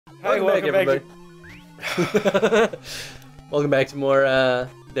Welcome back, everybody. Welcome back to more,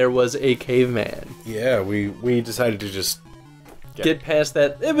 There Was a Caveman. Yeah, we decided to just get past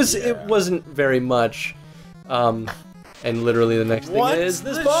that. It wasn't very much. And literally the next thing is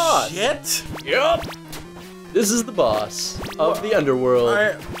this boss. Shit? Yup. This is the boss of the underworld.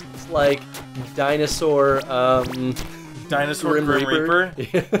 It's like dinosaur, Dinosaur Grim Reaper?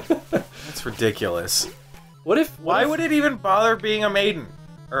 Yeah. That's ridiculous. Why would it even bother being a maiden?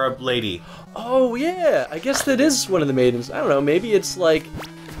 Or a lady? Oh, yeah. I guess that is one of the maidens. I don't know. Maybe it's like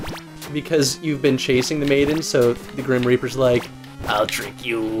because you've been chasing the maiden, so the Grim Reaper's like, I'll trick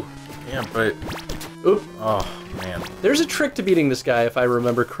you. Yeah, but... Oop. Oh, man. There's a trick to beating this guy, if I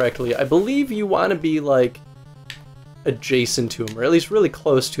remember correctly. I believe you want to be, like, adjacent to him, or at least really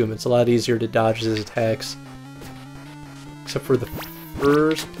close to him. It's a lot easier to dodge his attacks. Except for the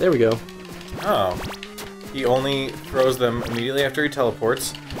first... There we go. Oh. He only throws them immediately after he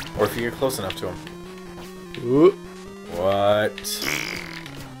teleports, or if you get close enough to him. Ooh. What?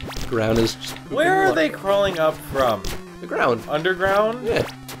 The ground is just... Where are they crawling up from? The ground. Underground? Yeah.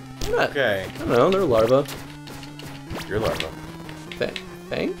 Why not? Okay. I don't know, they're larvae. You're larva.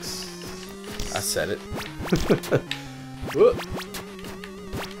 Thanks? I said it. Whoop.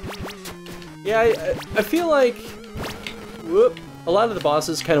 Yeah, I feel like... Whoop. A lot of the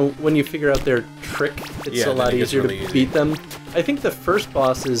bosses, kind of, when you figure out their trick, it's a lot easier to beat them. I think the first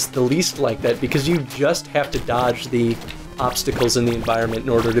boss is the least like that, because you just have to dodge the obstacles in the environment in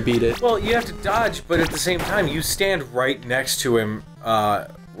order to beat it. Well, you have to dodge, but at the same time, you stand right next to him,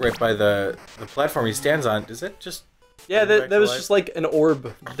 right by the platform he stands on. Does that just... Yeah, that was just like an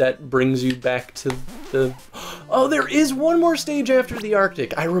orb that brings you back to the... Oh, there is one more stage after the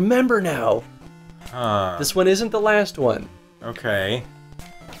Arctic. I remember now. Huh. This one isn't the last one. Okay.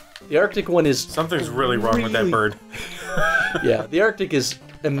 The Arctic one is... Something's really wrong with that bird. Yeah, the Arctic is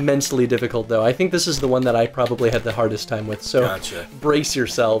immensely difficult, though. I think this is the one that I probably had the hardest time with, so gotcha. Brace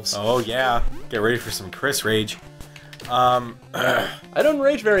yourselves. Oh, yeah. Get ready for some Chris rage. I don't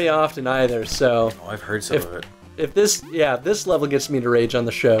rage very often either, so... Oh, I've heard some of it. If this level gets me to rage on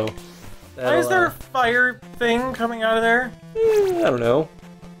the show... Why is there a fire thing coming out of there? I don't know.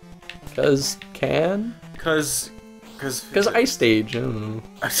 Because Because Ice Stage, I don't know.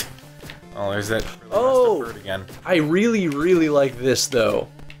 Oh, there's that bird again. I really, really like this, though.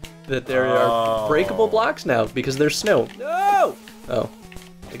 That there are breakable blocks now, because there's snow. No! Oh.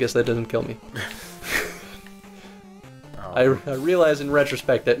 I guess that doesn't kill me. I realize in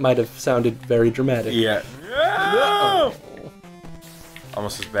retrospect that might have sounded very dramatic. Yeah. No!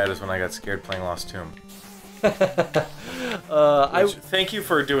 Almost as bad as when I got scared playing Lost Tomb. Thank you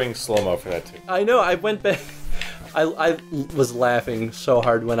for doing slow-mo for that, too. I know, I went back... I was laughing so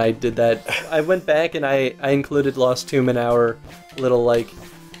hard when I did that. I went back and I included Lost Tomb in our little, like,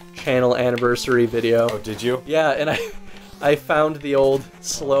 channel anniversary video. Oh, did you? Yeah, and I found the old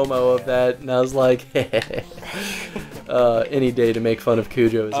slow-mo of that, and I was like, any day to make fun of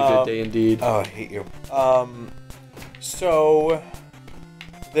Cujo is a good day indeed. Oh, I hate you. So,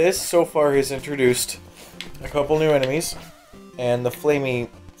 this so far has introduced a couple new enemies, and the flamey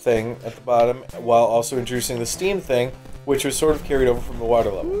thing at the bottom, while also introducing the steam thing, which was sort of carried over from the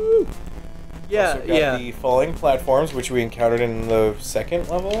water level. Woo. Yeah, also got the falling platforms, which we encountered in the second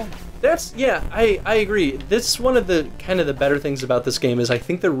level. I agree. This is one of the kind of the better things about this game is I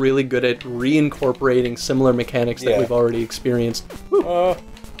think they're really good at reincorporating similar mechanics that we've already experienced. Oh.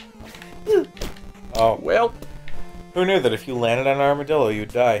 Well. Who knew that if you landed on an armadillo,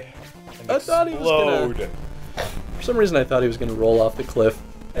 you'd die? I thought he was gonna... For some reason I thought he was gonna roll off the cliff.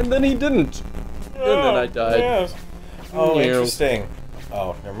 And then he didn't. And then I died. Yes. Oh, interesting.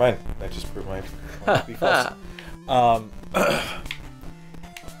 Oh, never mind. That just proved my point to be false.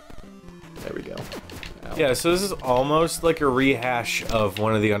 There we go. Ow. Yeah, so this is almost like a rehash of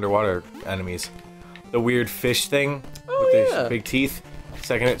one of the underwater enemies. The weird fish thing with the big teeth.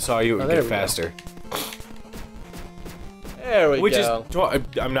 Second it saw you, it would get faster. There we go.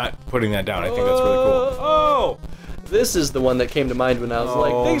 I'm not putting that down. I think that's really cool. Oh! This is the one that came to mind when I was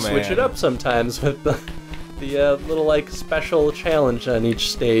like, they switch it up sometimes with the little, like, special challenge on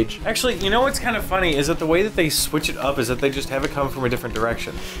each stage. Actually, you know what's kind of funny is that the way that they switch it up is that they just have it come from a different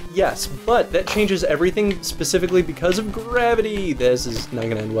direction. Yes, but that changes everything specifically because of gravity. This is not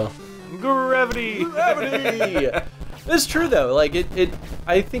gonna end well. Gravity! Gravity! It's true, though. Like,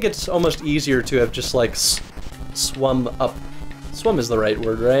 I think it's almost easier to have just, like, swum up. Swum is the right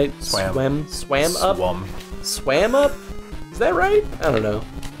word, right? Swam. Swam up? Swum. Swam up? Is that right? I don't know.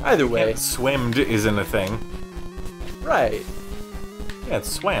 Either way. Yeah, swimmed isn't a thing. Right. Yeah,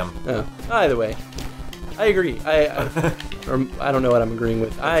 it's swam. Oh, either way. I agree. Or I don't know what I'm agreeing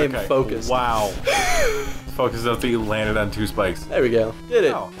with. I am focused. Wow. Focused enough that you landed on 2 spikes. There we go. Did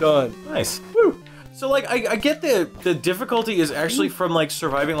it. Wow. Done. Nice. Woo. So, like, I get the difficulty is actually from, like,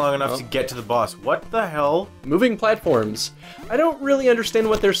 surviving long enough to get to the boss. What the hell? Moving platforms. I don't really understand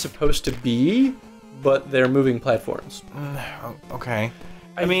what they're supposed to be, but they're moving platforms. Okay.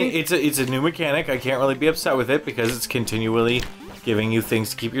 I mean, it's a new mechanic. I can't really be upset with it because it's continually giving you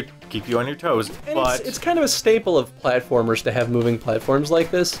things to keep you on your toes. And but it's kind of a staple of platformers to have moving platforms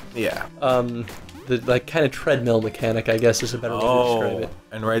like this. Yeah. The like kind of treadmill mechanic, I guess, is a better way to describe it.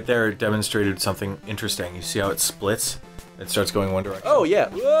 And right there it demonstrated something interesting. You see how it splits? It starts going one direction. Oh yeah.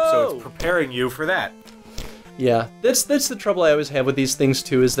 Whoa! So it's preparing you for that. Yeah, that's the trouble I always have with these things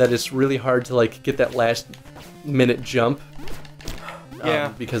too, is that it's really hard to like get that last minute jump.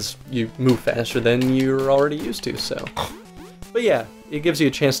 Yeah. Because you move faster than you're already used to. So. But yeah, it gives you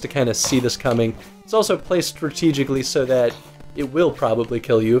a chance to kind of see this coming. It's also placed strategically so that it will probably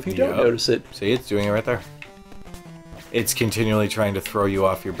kill you if you don't notice it. See, it's doing it right there. It's continually trying to throw you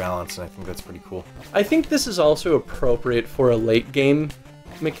off your balance, and I think that's pretty cool. I think this is also appropriate for a late game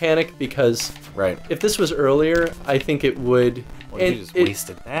mechanic because if this was earlier, I think it would. Well, you just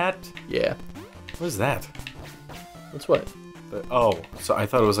wasted that? Yeah. What is that? What's what? So I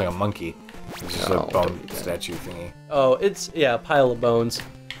thought it was like a monkey. It's just a bone statue thingy. Oh, it's, yeah, a pile of bones.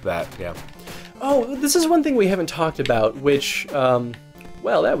 That, yeah. Oh, this is one thing we haven't talked about, which,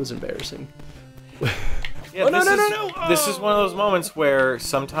 well, that was embarrassing. Yeah, no! This is one of those moments where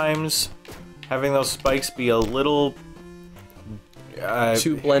sometimes having those spikes be a little...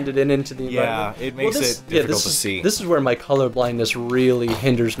 too blended into the environment. Yeah, it makes it difficult to see. This is where my color blindness really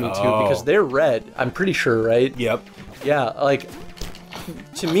hinders me, too, because they're red, I'm pretty sure, right? Yep. Yeah, like,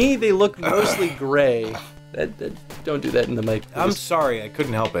 to me, they look mostly gray. Don't do that in the mic, please. I'm sorry, I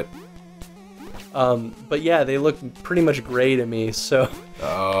couldn't help it. But yeah, they look pretty much gray to me, so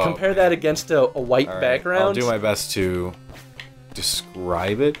compare that against a white background. I'll do my best to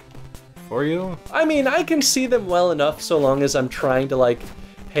describe it for you. I mean, I can see them well enough so long as I'm trying to, like,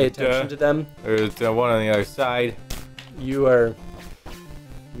 pay attention to them. There's one on the other side. You are...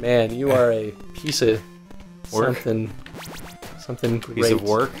 Man, you are a piece of work. Something great. Piece of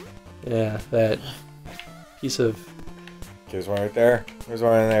work? Yeah, that piece of... There's one right there. There's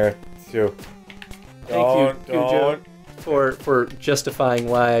one in there, too. Thank you, Cujo, for justifying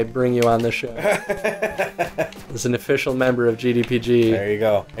why I bring you on the show. As an official member of GDPG. There you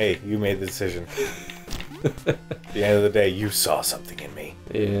go. Hey, you made the decision. At the end of the day, you saw something in me.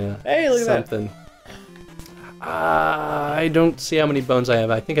 Yeah. Hey, look at that. I don't see how many bones I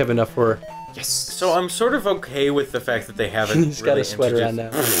have. I think I have enough for... Yes! So I'm sort of okay with the fact that they haven't He's got a sweater on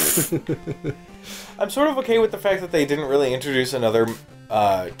now. I'm sort of okay with the fact that they didn't really introduce another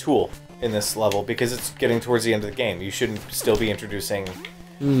tool in this level, because it's getting towards the end of the game. You shouldn't still be introducing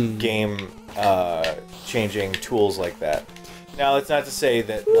game changing tools like that. Now, that's not to say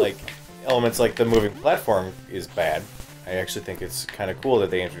that like elements like the moving platform is bad. I actually think it's kind of cool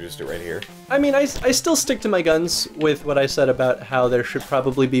that they introduced it right here. I mean, I still stick to my guns with what I said about how there should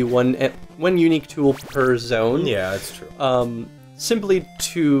probably be one unique tool per zone. Yeah, that's true. Simply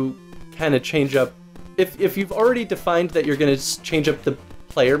to kind of change up... If you've already defined that you're going to change up the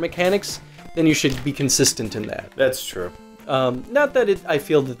player mechanics, then you should be consistent in that. That's true. Not that I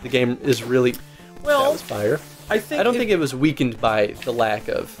feel that the game is really... Well, that was fire. I don't think it was weakened by the lack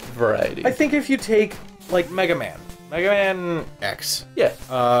of variety. I think if you take, like, Mega Man X. Yeah.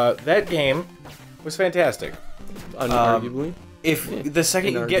 That game was fantastic. Unarguably. The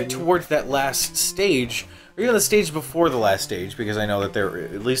second you get towards that last stage, or even the stage before the last stage, because I know that there,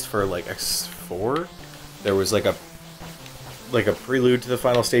 at least for like X4, there was like a prelude to the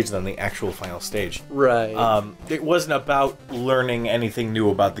final stage and then the actual final stage. Right. It wasn't about learning anything new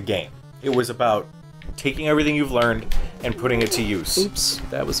about the game. It was about taking everything you've learned and putting it to use. Oops,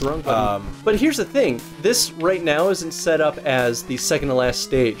 that was the wrong button. But here's the thing. This right now isn't set up as the second to last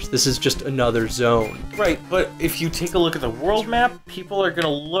stage. This is just another zone. Right, but if you take a look at the world map, people are going to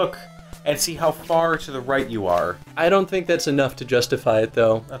look and see how far to the right you are. I don't think that's enough to justify it,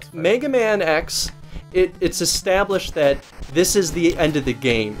 though. That's fair. Mega Man X, it's established that this is the end of the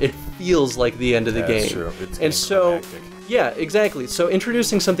game. It feels like the end of the game. That's true. It's and so, climactic. Yeah, exactly. So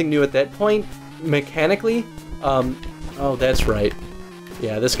introducing something new at that point, mechanically, oh, that's right.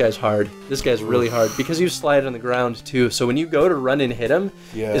 Yeah, this guy's hard. This guy's really hard because you slide on the ground too. So when you go to run and hit him,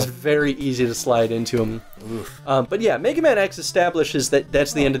 it's very easy to slide into him. But yeah, Mega Man X establishes that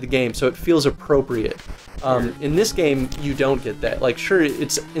that's the end of the game, so it feels appropriate. In this game, you don't get that. Like, sure,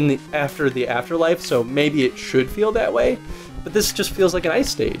 it's in the after the afterlife, so maybe it should feel that way. But this just feels like an ice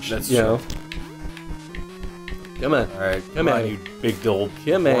stage. That's you true. know. Come on. Alright, Come on, at me. you big old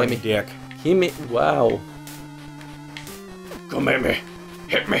Come at horny me. dick. Wow. Come at me.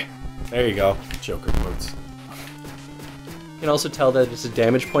 Hit me. There you go. Joker boots. You can also tell that it's a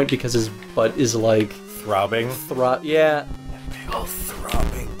damage point because his butt is like... Throbbing? Yeah. Big old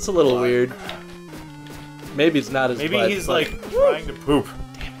throbbing. It's a little butt. weird. Maybe it's not his butt. Maybe he's like trying to poop.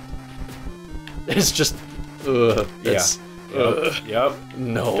 It's just... Ugh. Yeah. Yep.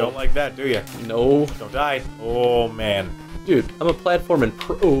 No. Don't like that, do you? No. Don't die. Oh, man. Dude, I'm a platforming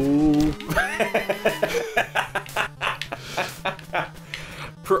pro.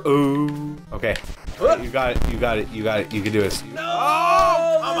 Okay. You got it. You got it. You got it. You can do this. No!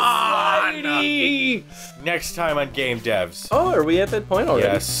 Oh, come on! Slidey! Next time on Game Devs. Oh, are we at that point already?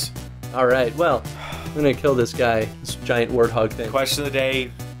 Yes. Alright, well, I'm gonna kill this guy, this giant warthog thing. Question of the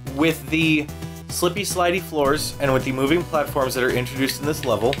day. With the Slippy Slidey floors and with the moving platforms that are introduced in this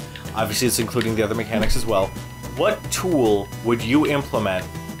level, obviously it's including the other mechanics as well, what tool would you implement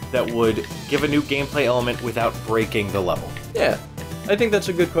that would give a new gameplay element without breaking the level? Yeah, I think that's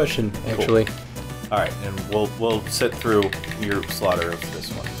a good question, actually. Cool. All right, and we'll sit through your slaughter of this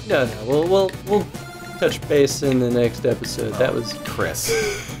one. No, we'll touch base in the next episode. That was Chris.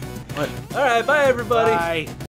 What? All right, bye everybody. Bye.